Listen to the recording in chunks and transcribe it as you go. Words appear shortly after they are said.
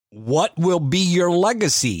What will be your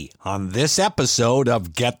legacy on this episode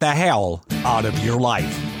of Get the Hell Out of Your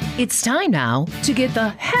Life? It's time now to get the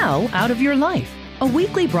hell out of your life. A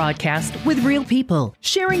weekly broadcast with real people,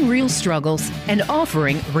 sharing real struggles and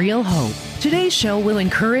offering real hope. Today's show will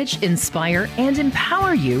encourage, inspire, and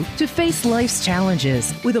empower you to face life's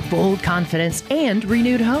challenges with a bold confidence and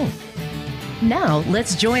renewed hope. Now,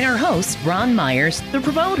 let's join our host, Ron Myers, the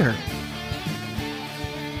promoter.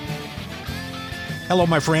 Hello,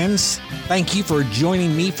 my friends. Thank you for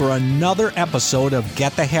joining me for another episode of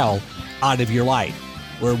Get the Hell Out of Your Life,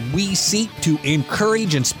 where we seek to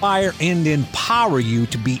encourage, inspire, and empower you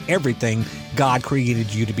to be everything God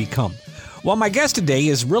created you to become. Well, my guest today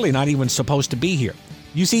is really not even supposed to be here.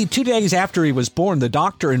 You see, 2 days after he was born, the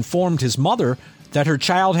doctor informed his mother that her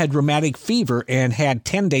child had rheumatic fever and had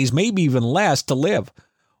 10 days, maybe even less, to live.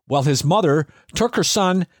 Well, his mother took her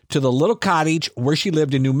son to the little cottage where she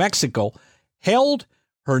lived in New Mexico, held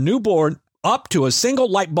her newborn up to a single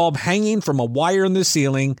light bulb hanging from a wire in the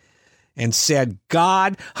ceiling, and said,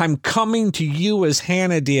 "God, I'm coming to you as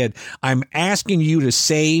Hannah did. I'm asking you to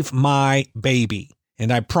save my baby,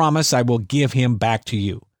 and I promise I will give him back to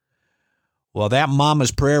you." Well, that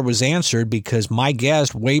mama's prayer was answered because my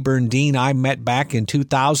guest, Wayburn Dean, I met back in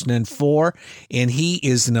 2004, and he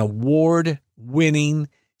is an award-winning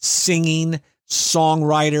singing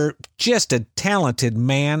songwriter, just a talented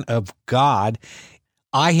man of God.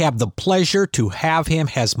 I have the pleasure to have him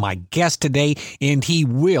as my guest today, and he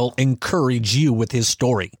will encourage you with his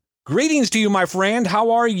story. Greetings to you, my friend.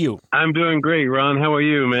 How are you? I'm doing great, Ron. How are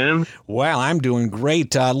you, man? Well, I'm doing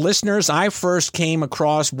great. Listeners, I first came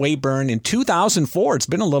across Wayburn in 2004. It's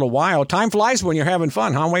been a little while. Time flies when you're having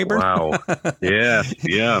fun, huh, Wayburn? Wow.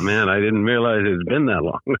 Yeah, man. I didn't realize it's been that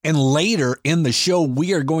long. And later in the show,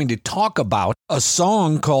 we are going to talk about a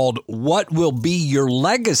song called What Will Be Your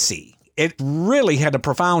Legacy. It really had a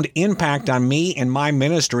profound impact on me and my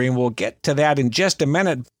ministry, and we'll get to that in just a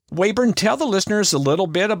minute. Wayburn, tell the listeners a little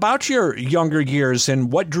bit about your younger years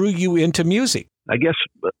and what drew you into music. I guess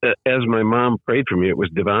as my mom prayed for me, it was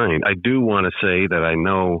divine. I do want to say that I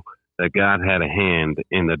know that God had a hand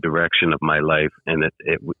in the direction of my life, and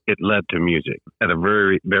it led to music. At a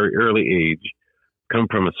very, very early age, come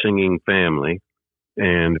from a singing family,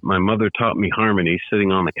 and my mother taught me harmony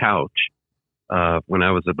sitting on the couch when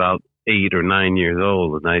I was about 8 or 9 years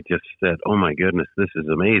old, and I just said, "Oh my goodness, this is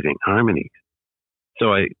amazing, harmonies."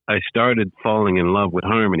 So I started falling in love with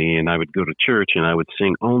harmony, and I would go to church and I would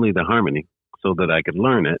sing only the harmony so that I could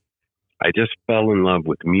learn it. I just fell in love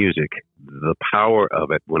with music, the power of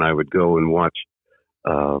it when I would go and watch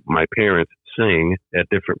my parents sing at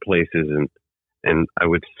different places, and I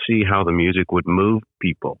would see how the music would move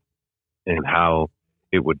people and how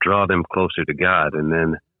it would draw them closer to God. And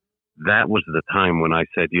then that was the time when I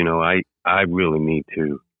said, I really need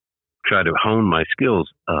to try to hone my skills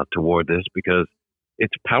toward this because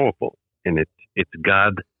it's powerful and it's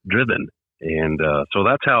God driven. And so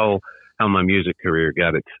that's how my music career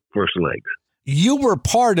got its first legs. You were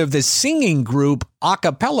part of the singing group a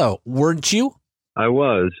cappella, weren't you? I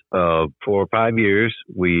was. For 5 years,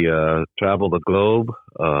 we traveled the globe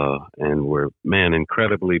and were,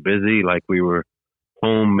 incredibly busy. Like we were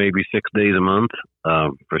home maybe 6 days a month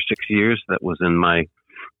for 6 years. That was in my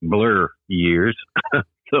Blur years.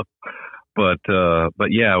 But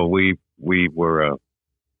yeah, we were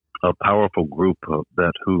a powerful group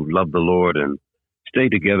who loved the Lord and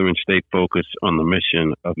stayed together and stayed focused on the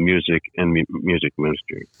mission of music and music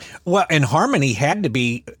ministry. Well, and harmony had to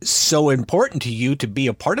be so important to you to be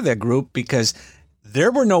a part of that group because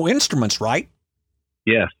there were no instruments, right?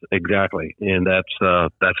 Yes, exactly. And that's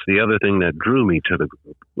the other thing that drew me to the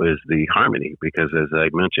group was the harmony, because as I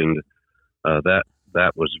mentioned,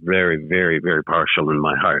 that was very, very, very partial in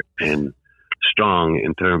my heart and strong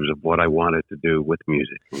in terms of what I wanted to do with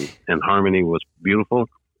music. And harmony was beautiful,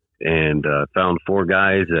 and found 4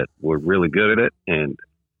 guys that were really good at it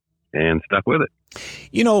and stuck with it.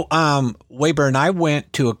 Wayburn, I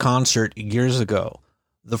went to a concert years ago.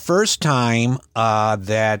 The first time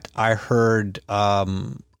that I heard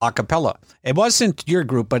a cappella, it wasn't your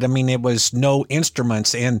group, but it was no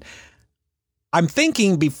instruments. And I'm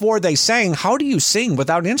thinking before they sang, how do you sing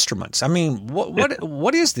without instruments?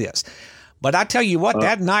 What is this? But I tell you what,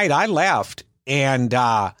 that night I left and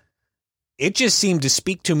it just seemed to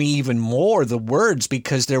speak to me even more, the words,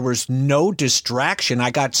 because there was no distraction. I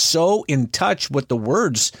got so in touch with the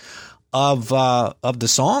words of the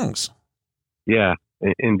songs. Yeah,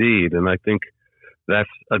 indeed. And I think that's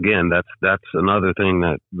another thing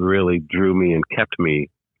that really drew me and kept me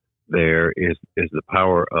there is the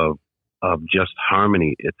power of just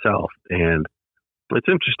harmony itself. And It's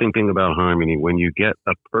an interesting thing about harmony. When you get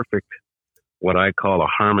a perfect, what I call a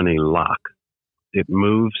harmony lock, it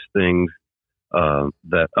moves things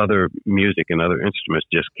that other music and other instruments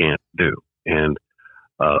just can't do. And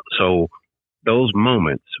so those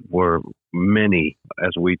moments were many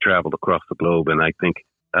as we traveled across the globe. And I think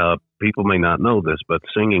people may not know this, but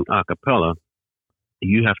singing a cappella,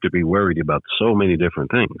 you have to be worried about so many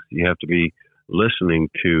different things. You have to be listening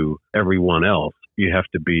to everyone else. You have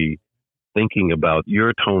to be thinking about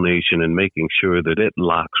your tonation and making sure that it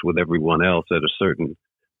locks with everyone else at a certain,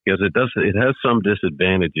 because it has some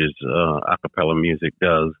disadvantages, a cappella music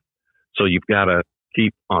does. So you've got to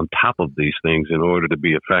keep on top of these things in order to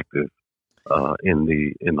be effective in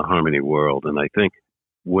the harmony world. And I think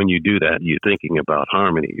when you do that, you're thinking about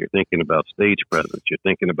harmony. You're thinking about stage presence. You're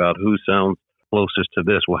thinking about who sounds closest to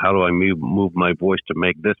this. Well, how do I move my voice to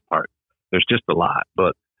make this part? There's just a lot,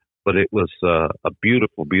 but it was a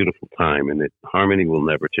beautiful, beautiful time, and harmony will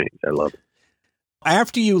never change. I love it.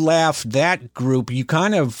 After you left that group, you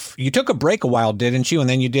took a break a while, didn't you? And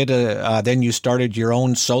then then you started your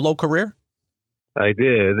own solo career? I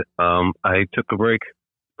did. I took a break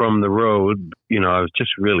from the road. I was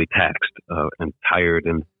just really taxed and tired,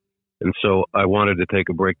 and so I wanted to take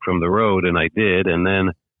a break from the road, and I did. And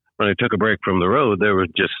then when I took a break from the road, there was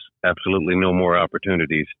just absolutely no more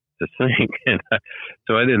opportunities to sing. And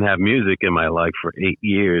so I didn't have music in my life for 8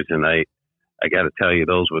 years. And I got to tell you,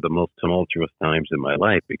 those were the most tumultuous times in my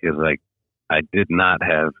life, because I did not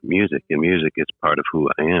have music, and music is part of who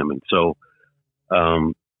I am. And so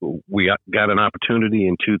we got an opportunity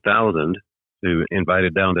in 2000 to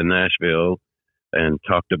invited down to Nashville and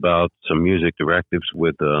talked about some music directives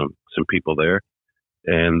with some people there.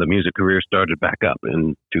 And the music career started back up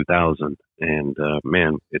in 2000. And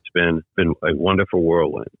man, it's been a wonderful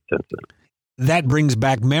whirlwind since then. That brings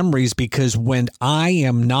back memories, because when I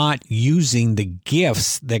am not using the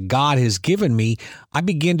gifts that God has given me, I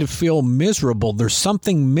begin to feel miserable. There's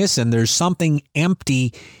something missing. There's something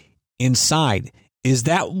empty inside. Is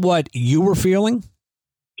that what you were feeling?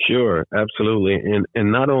 Sure, absolutely.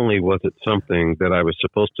 And not only was it something that I was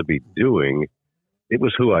supposed to be doing, it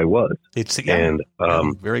was who I was.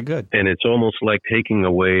 Very good. And it's almost like taking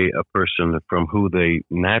away a person from who they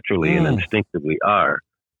naturally and instinctively are.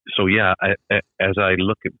 So yeah, as I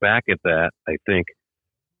look back at that, I think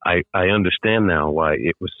I understand now why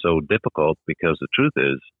it was so difficult, because the truth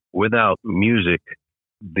is, without music,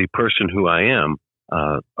 the person who I am,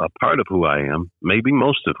 a part of who I am, maybe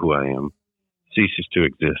most of who I am, ceases to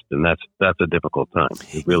exist. And that's a difficult time.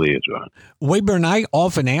 It really is, Ron. Wayburn, I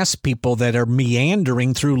often ask people that are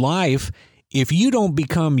meandering through life, if you don't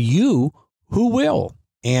become you, who will?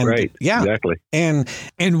 And right. Yeah, exactly. And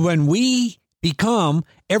when we become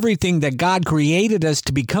everything that God created us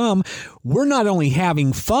to become, we're not only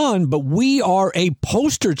having fun, but we are a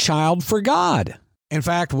poster child for God. In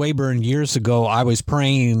fact, Wayburn, years ago, I was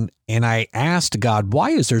praying and I asked God,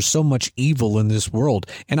 why is there so much evil in this world?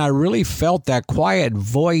 And I really felt that quiet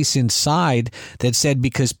voice inside that said,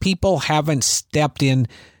 because people haven't stepped in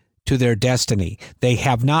to their destiny. They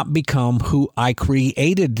have not become who I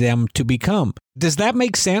created them to become. Does that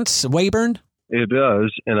make sense, Wayburn? It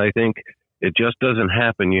does. And I think it just doesn't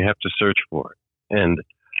happen. You have to search for it. And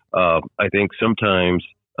I think sometimes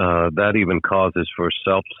that even causes for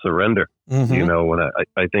self-surrender. Mm-hmm. When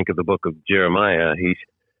I think of the book of Jeremiah,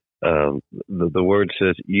 the word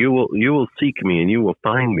says, you will seek me and you will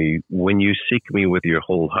find me when you seek me with your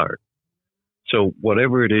whole heart. So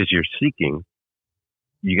whatever it is you're seeking,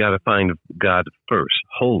 you got to find God first,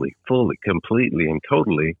 wholly, fully, completely, and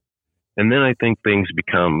totally. And then I think things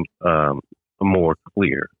become more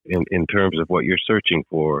clear in terms of what you're searching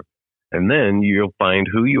for. And then you'll find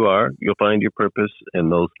who you are, you'll find your purpose,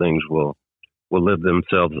 and those things will live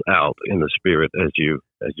themselves out in the spirit as you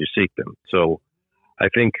seek them. So I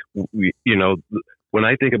think, when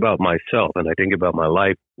I think about myself and I think about my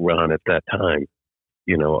life, Ron, at that time,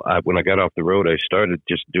 when I got off the road, I started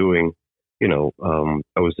just doing, I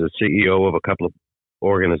was the CEO of a couple of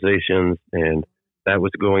organizations, and that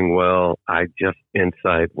was going well. I just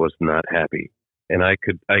inside was not happy. And I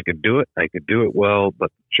could do it. I could do it well,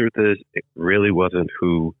 but the truth is, it really wasn't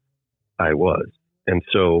who I was. And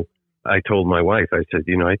so I told my wife, I said,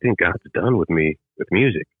 I think God's done with me with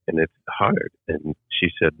music, and it's hard. And she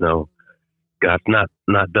said, no, God's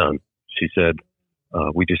not done. She said,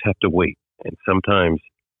 we just have to wait. And sometimes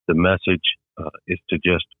the message is to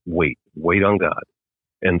just wait on God.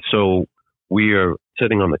 And so we are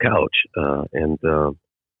sitting on the couch, and the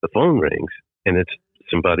phone rings, and it's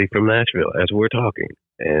somebody from Nashville as we're talking.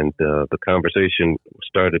 And the conversation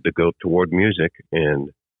started to go toward music.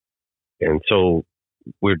 And so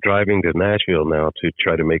we're driving to Nashville now to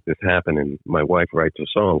try to make this happen. And my wife writes a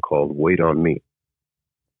song called Wait on Me.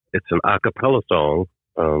 It's an a cappella song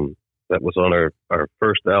that was on our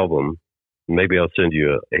first album. Maybe I'll send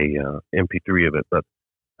you a MP3 of it, but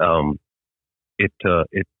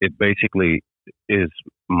it basically is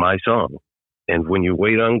my song. And when you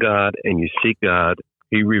wait on God and you seek God,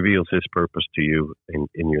 He reveals His purpose to you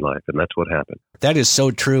in your life. And that's what happened. That is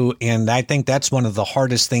so true. And I think that's one of the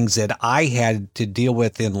hardest things that I had to deal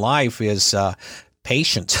with in life is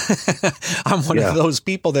patience. I'm one of those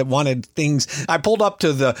people that wanted things. I pulled up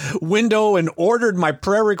to the window and ordered my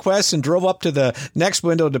prayer request and drove up to the next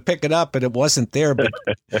window to pick it up, and it wasn't there.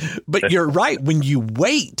 But you're right. When you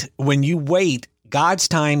wait, God's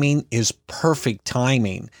timing is perfect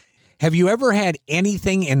timing. Have you ever had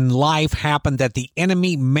anything in life happen that the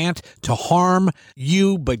enemy meant to harm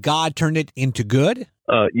you, but God turned it into good?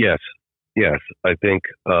 Yes. I think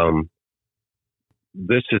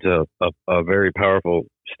this is a very powerful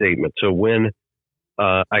statement. So when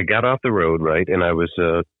I got off the road, right, and I was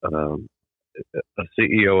a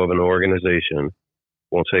CEO of an organization,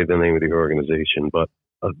 won't say the name of the organization, but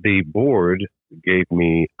the board gave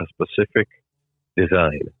me a specific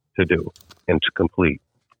design to do and to complete.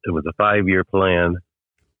 It was a 5-year plan,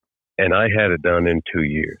 and I had it done in 2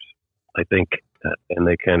 years, I think, and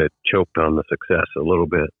they kind of choked on the success a little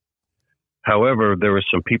bit. However, there were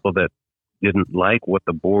some people that didn't like what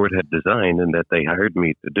the board had designed and that they hired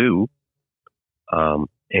me to do.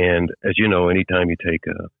 And as you know, anytime you take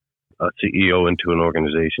a CEO into an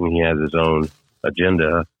organization, he has his own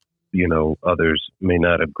agenda. You know, others may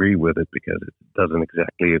not agree with it because it doesn't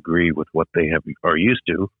exactly agree with what they are used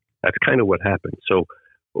to. That's kind of what happened. So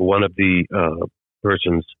one of the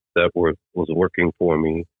persons that was working for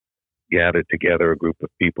me gathered together a group of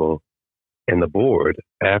people, and the board,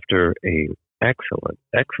 after a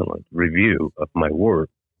excellent review of my work,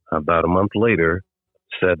 about a month later,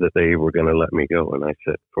 said that they were going to let me go. And I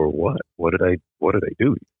said, for what? What did I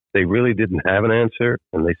do? They really didn't have an answer,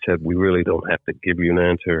 and they said, we really don't have to give you an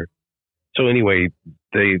answer. So anyway,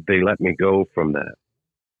 they let me go from that.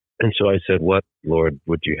 And so I said, what, Lord,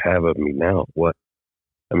 would you have of me now? What?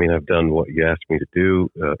 I mean, I've done what you asked me to do.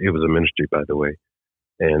 It was a ministry, by the way.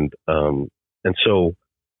 And so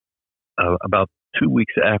about 2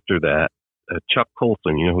 weeks after that, Chuck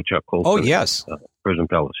Colson, you know who Chuck Colson is? Oh, yes. Prison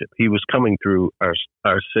Fellowship. He was coming through our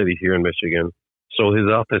city here in Michigan. So his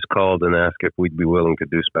office called and asked if we'd be willing to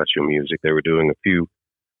do special music. They were doing a few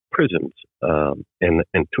prisons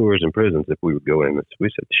and tours in prisons if we would go in. We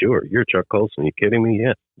said, sure, you're Chuck Colson. Are you kidding me?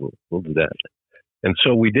 Yes, we'll do that. And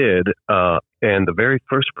so we did. And the very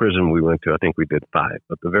first prison we went to, I think we did 5.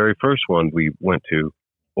 But the very first one we went to,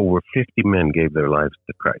 over 50 men gave their lives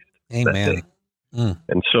to Christ. Amen. That day.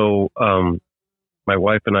 And so my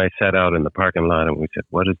wife and I sat out in the parking lot and we said,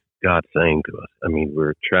 what is God saying to us? I mean,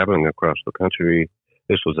 we're traveling across the country.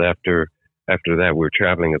 This was after that, we were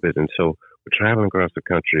traveling a bit. And so we're traveling across the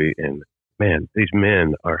country and, man, these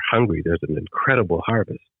men are hungry. There's an incredible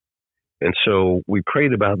harvest. And so we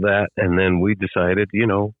prayed about that. And then we decided, you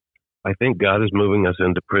know, I think God is moving us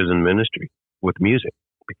into prison ministry with music,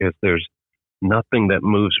 because there's nothing that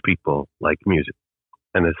moves people like music,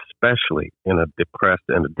 and especially in a depressed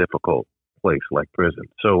and a difficult place like prison.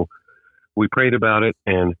 So we prayed about it,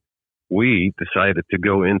 and we decided to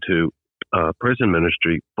go into prison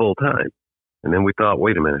ministry full time. And then we thought,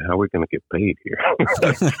 wait a minute, how are we going to get paid here?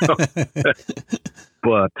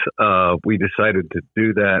 But we decided to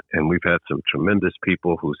do that, and we've had some tremendous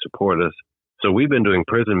people who support us. So we've been doing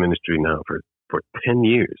prison ministry now for 10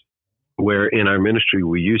 years, where in our ministry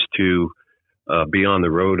we used to be on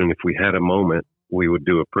the road, and if we had a moment, we would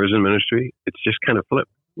do a prison ministry. It's just kind of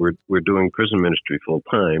flipped. We're doing prison ministry full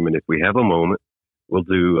time, and if we have a moment, we'll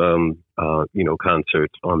do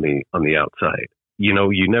concerts on the outside. You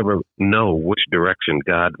know, you never know which direction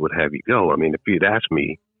God would have you go. I mean, if you'd asked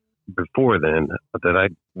me before then that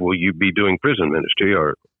will you be doing prison ministry,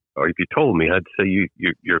 or if you told me, I'd say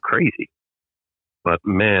you're crazy. But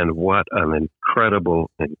man, what an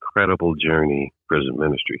incredible journey prison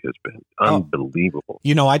ministry has been. Unbelievable.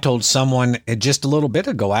 You know, I told someone just a little bit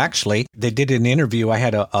ago, actually, they did an interview. I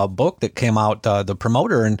had a book that came out, the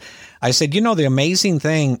promoter, and I said, you know, the amazing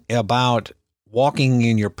thing about walking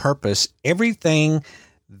in your purpose, everything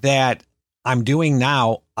that I'm doing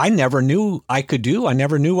now, I never knew I could do. I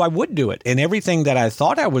never knew I would do it. And everything that I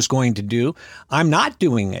thought I was going to do, I'm not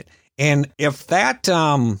doing it. And if that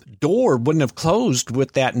door wouldn't have closed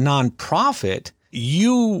with that nonprofit,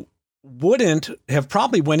 you wouldn't have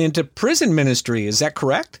probably went into prison ministry. Is that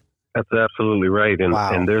correct? That's absolutely right. And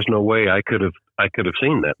wow. And there's no way I could have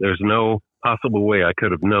seen that. There's no possible way I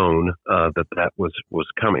could have known that was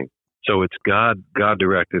coming. So it's God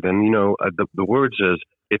directed. And, the word says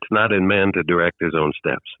it's not in man to direct his own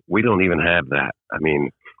steps. We don't even have that. I mean,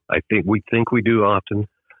 we think we do often,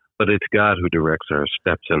 but it's God who directs our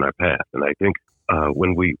steps and our path. And I think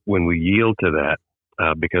when we yield to that,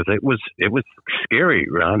 because it was scary,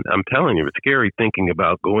 Ron. I'm telling you, it's scary thinking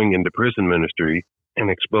about going into prison ministry and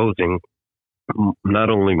exposing not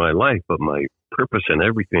only my life, but my purpose and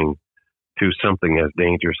everything to something as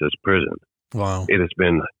dangerous as prison. Wow. It has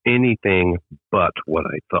been anything but what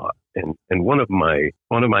I thought. And one of my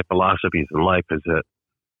philosophies in life is that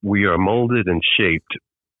we are molded and shaped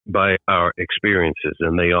by our experiences,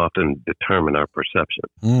 and they often determine our perception.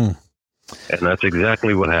 Mm. And that's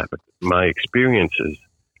exactly what happened. My experiences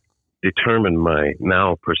determined my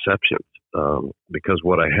now perceptions, because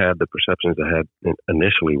what I had, the perceptions I had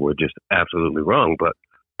initially were just absolutely wrong. But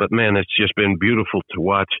man, it's just been beautiful to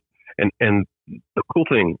watch. And the cool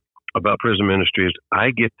thing about prison ministry is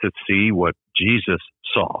I get to see what Jesus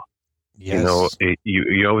saw. Yes.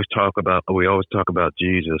 We always talk about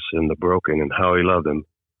Jesus and the broken and how he loved them.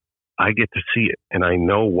 I get to see it, and I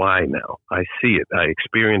know why now. I see it. I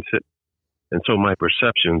experience it. And so my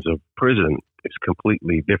perceptions of prison is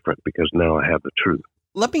completely different because now I have the truth.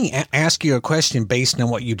 Let me ask you a question based on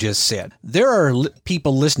what you just said. There are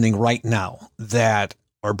people listening right now that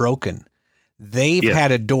are broken. They've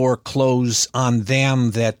had a door close on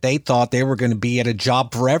them that they thought they were going to be at a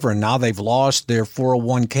job forever. Now they've lost their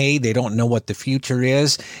 401k. They don't know what the future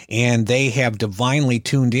is. And they have divinely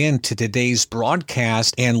tuned in to today's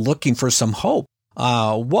broadcast and looking for some hope.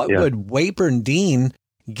 What would Wayburn Dean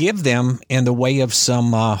give them in the way of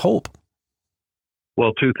some hope?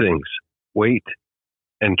 Well, two things: wait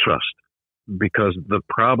and trust. Because the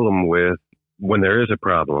problem with when there is a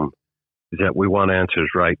problem is that we want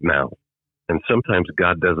answers right now. And sometimes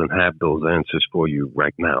God doesn't have those answers for you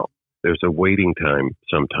right now. There's a waiting time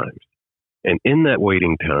sometimes. And in that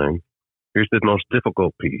waiting time, here's the most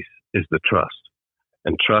difficult piece, is the trust.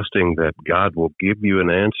 And trusting that God will give you an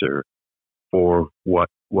answer for what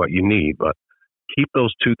you need. But keep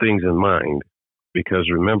those two things in mind, because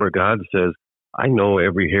remember, God says, I know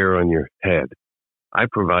every hair on your head. I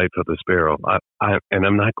provide for the sparrow. And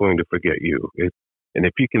I'm not going to forget you. And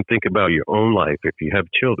if you can think about your own life, if you have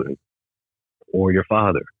children, or your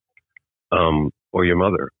father, or your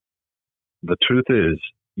mother, the truth is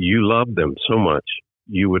you love them so much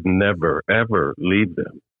you would never, ever leave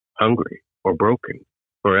them hungry or broken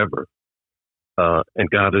forever. And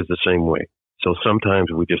God is the same way. So sometimes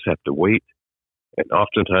we just have to wait, and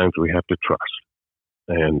oftentimes we have to trust.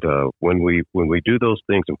 And when we do those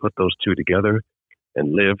things and put those two together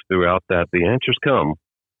and live throughout that, the answers come,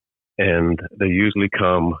 and they usually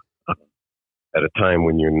come at a time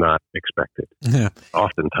when you're not expected. Yeah.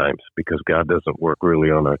 Oftentimes, because God doesn't work really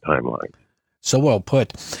on our timeline. So well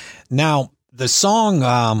put. Now, the song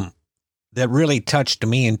that really touched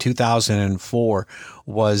me in 2004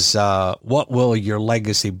 was What Will Your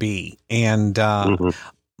Legacy Be? And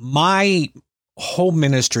my whole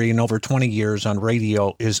ministry in over 20 years on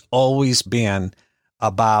radio has always been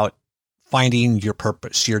about finding your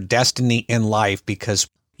purpose, your destiny in life, because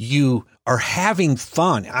you are having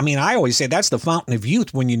fun. I mean, I always say that's the fountain of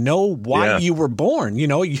youth, when you know why you were born.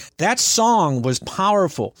 That song was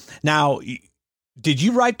powerful. Now, did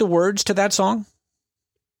you write the words to that song?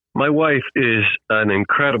 My wife is an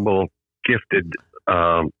incredible, gifted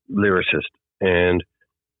lyricist. And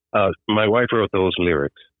my wife wrote those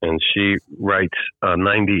lyrics, and she writes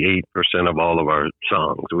 98% of all of our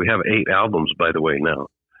songs. We have 8 albums, by the way, now.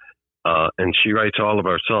 And she writes all of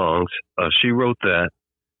our songs. She wrote that.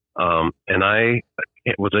 And I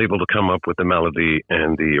was able to come up with the melody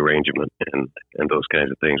and the arrangement and those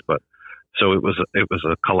kinds of things. But so it was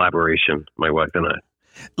a collaboration, my wife and I.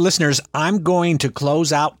 Listeners, I'm going to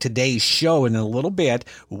close out today's show in a little bit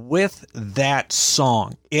with that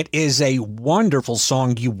song. It is a wonderful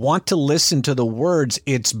song. You want to listen to the words.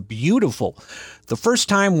 It's beautiful. The first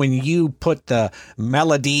time when you put the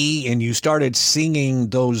melody and you started singing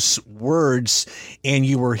those words and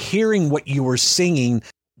you were hearing what you were singing,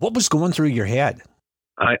 what was going through your head?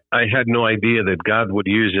 I had no idea that God would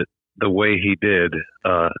use it the way he did.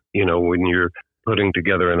 When you're putting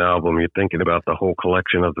together an album, you're thinking about the whole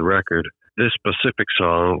collection of the record. This specific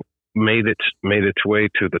song made its way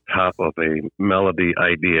to the top of a melody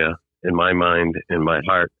idea in my mind, in my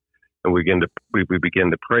heart, and we began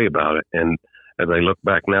to pray about it. And as I look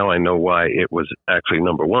back now, I know why it was actually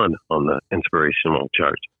number 1 on the inspirational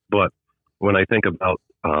charts. But when I think about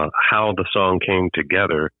how the song came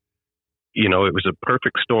together, it was a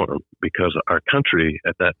perfect storm, because our country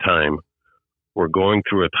at that time were going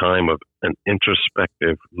through a time of an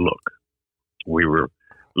introspective look. We were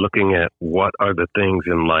looking at what are the things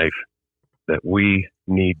in life that we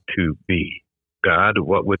need to be. God,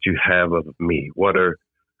 what would you have of me? What are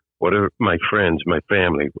my friends, my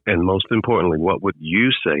family, and most importantly, what would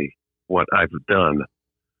you say what I've done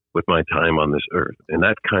with my time on this earth? And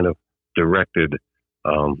that kind of directed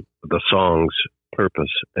the song's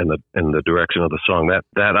purpose and the direction of the song.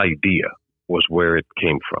 That idea was where it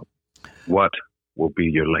came from. What will be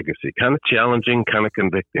your legacy? Kind of challenging, kind of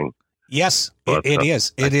convicting. Yes, it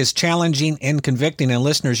is. It is challenging and convicting. And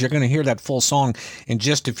listeners, you're going to hear that full song in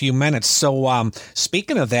just a few minutes. So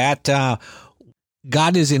speaking of that,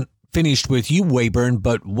 God isn't finished with you, Wayburn,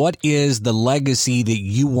 but what is the legacy that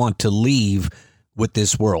you want to leave with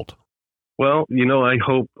this world? Well, I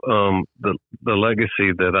hope the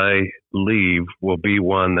legacy that I leave will be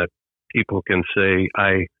one that people can say,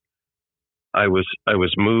 I was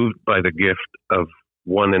moved by the gift of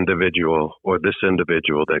one individual or this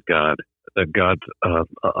individual that God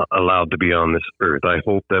allowed to be on this earth. I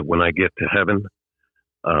hope that when I get to heaven,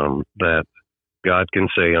 that God can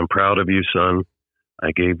say, I'm proud of you, son.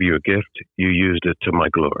 I gave you a gift. You used it to my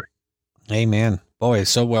glory. Amen. Boy,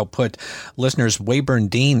 so well put. Listeners, Wayburn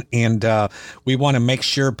Dean, and we want to make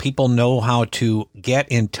sure people know how to get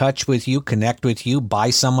in touch with you, connect with you,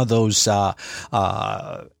 buy some of those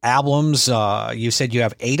albums. You said you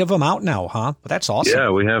have 8 of them out now, huh? That's awesome. Yeah,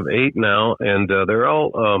 we have 8 now, and they're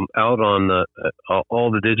all out on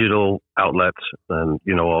all the digital outlets and,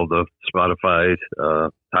 all the Spotify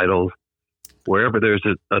titles. Wherever there's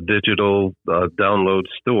a digital download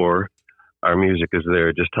store, our music is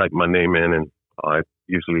there. Just type my name in, and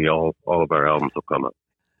usually all of our albums will come up.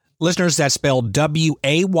 Listeners, that's spelled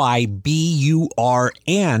Wayburn, Dean,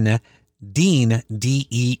 Dean.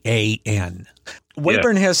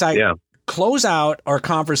 Wayburn, as I close out our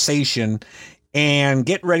conversation and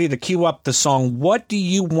get ready to cue up the song, what do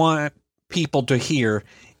you want people to hear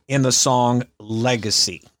in the song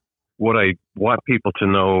Legacy? What I want people to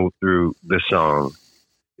know through this song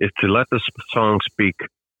is to let the song speak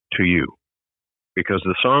to you, because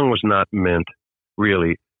the song was not meant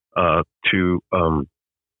really it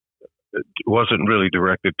wasn't really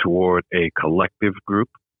directed toward a collective group.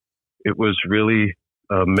 It was really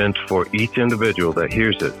meant for each individual that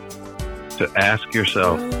hears it to ask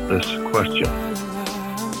yourself this question: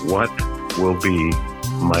 what will be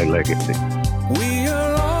my legacy? We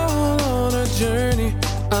are all on a journey,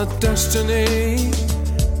 a destiny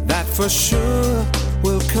that for sure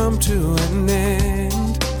will come to an end.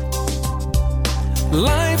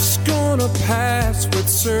 Life's gonna pass with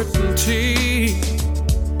certainty.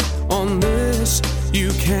 On this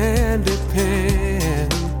you can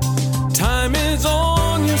depend. Time is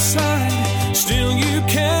on your side, still you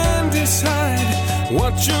can decide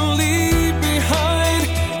what you'll leave behind.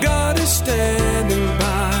 God is standing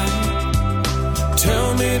by.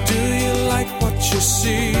 Tell me, do you like what you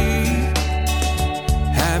see?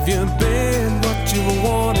 Have you been what you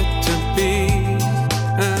wanted to be?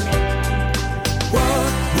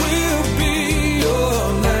 What will be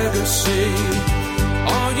your legacy?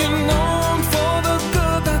 Are you known for the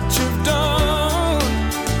good that you've done?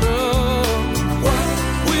 What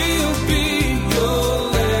will be your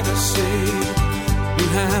legacy? You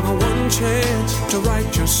have one chance to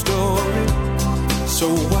write your story. So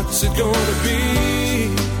what's it gonna be?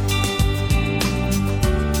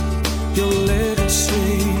 Your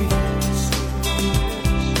legacy.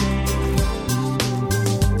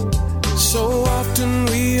 So often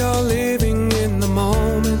we are living in the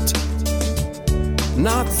moment,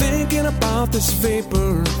 not thinking about this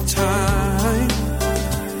vapor of time.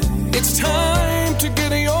 It's time to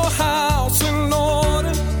get your house in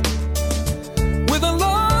order with the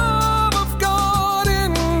love of God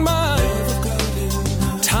in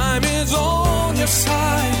mind. Time is on your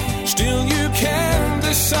side, still you can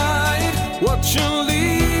decide what you'll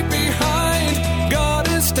leave behind. God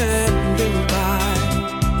is standing by.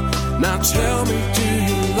 Now tell me, do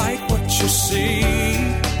you like what you see?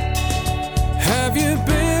 Have you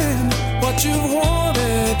been what you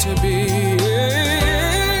wanted to be?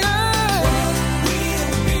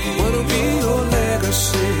 What will be your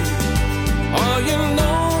legacy? Are you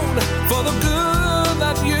known for the good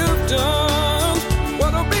that you've done?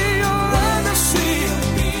 What will be your legacy?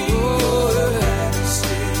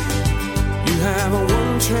 You have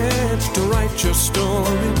one chance to write your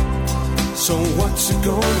story. So what's it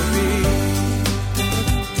gonna be?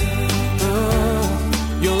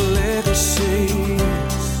 Your legacy.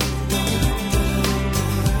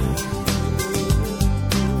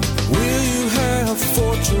 Will you have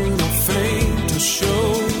fortune or fame to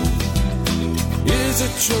show? Is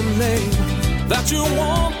it your name that you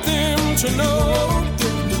want them them to know.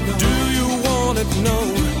 Do you want to know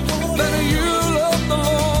that you love the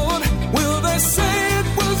Lord? Will they say it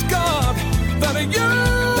was God that you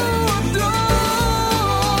adore?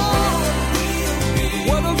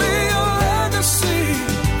 What'll be your legacy?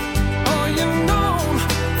 Are you known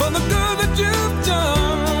for the good that you've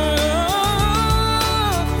done?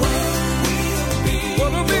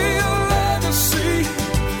 What'll be your legacy?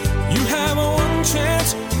 You have one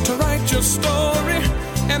chance to write your story,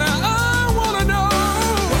 and I want to know.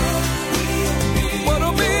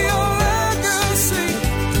 What'll be your legacy?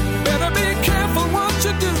 Better be careful what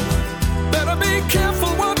you do. Better be careful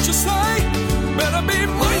what you say. Better be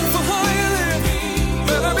mindful how you live.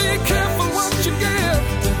 Better be careful what you give.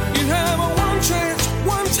 You have a one chance,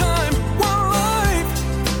 one time, one life.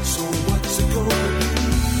 So what's it gonna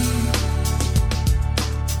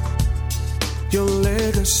be? Your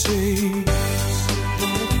legacy.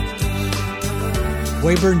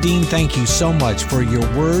 Wayburn Dean, thank you so much for your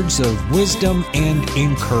words of wisdom and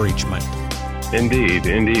encouragement. Indeed,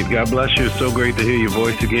 indeed. God bless you. It's so great to hear your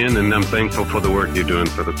voice again, and I'm thankful for the work you're doing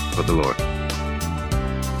for the Lord.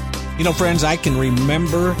 You know, friends, I can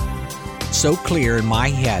remember so clear in my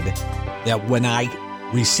head that when I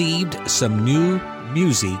received some new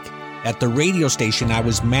music at the radio station I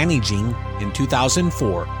was managing in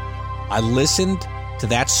 2004, I listened to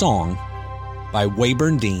that song by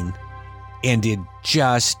Wayburn Dean, and it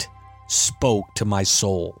just spoke to my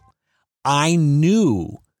soul. I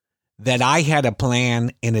knew that I had a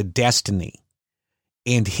plan and a destiny.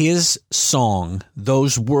 And his song,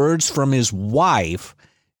 those words from his wife,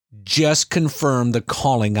 just confirmed the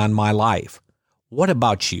calling on my life. What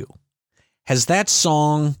about you? Has that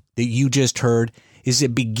song that you just heard, is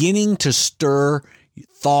it beginning to stir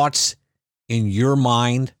thoughts in your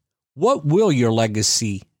mind? What will your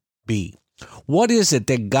legacy be? What is it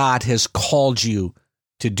that God has called you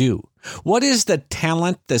to do? What is the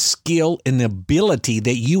talent, the skill, and the ability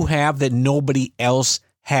that you have that nobody else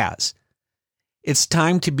has? It's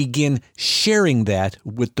time to begin sharing that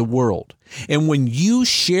with the world. And when you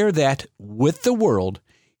share that with the world,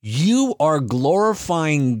 you are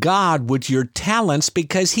glorifying God with your talents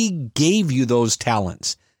because He gave you those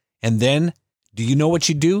talents. And then, do you know what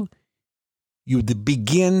you do? You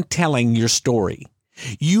begin telling your story.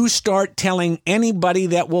 You start telling anybody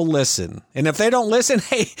that will listen. And if they don't listen,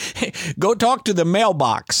 hey, go talk to the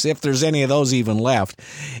mailbox, if there's any of those even left,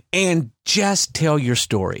 and just tell your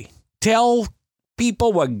story. Tell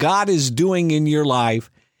people what God is doing in your life,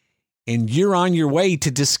 and you're on your way to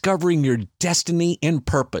discovering your destiny and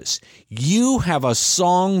purpose. You have a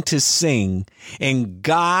song to sing, and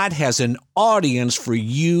God has an audience for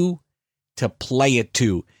you to play it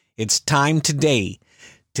to. It's time today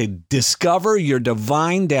to discover your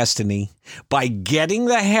divine destiny by getting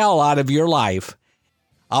the hell out of your life.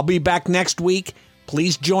 I'll be back next week.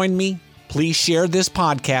 Please join me. Please share this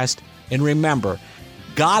podcast. And remember,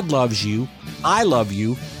 God loves you. I love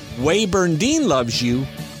you. Wayburn Dean loves you.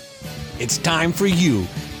 It's time for you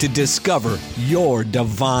to discover your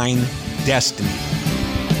divine destiny.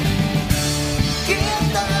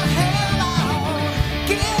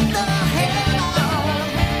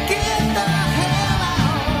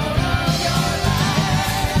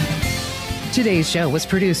 Today's show was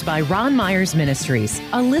produced by Ron Myers Ministries,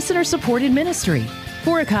 a listener-supported ministry.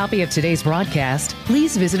 For a copy of today's broadcast,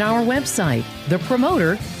 please visit our website,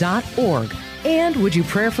 thepromoter.org. And would you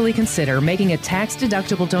prayerfully consider making a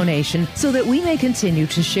tax-deductible donation so that we may continue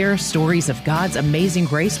to share stories of God's amazing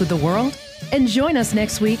grace with the world? And join us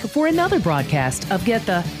next week for another broadcast of Get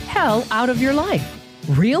the Hell Out of Your Life.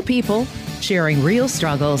 Real people, sharing real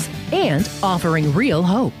struggles, and offering real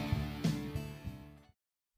hope.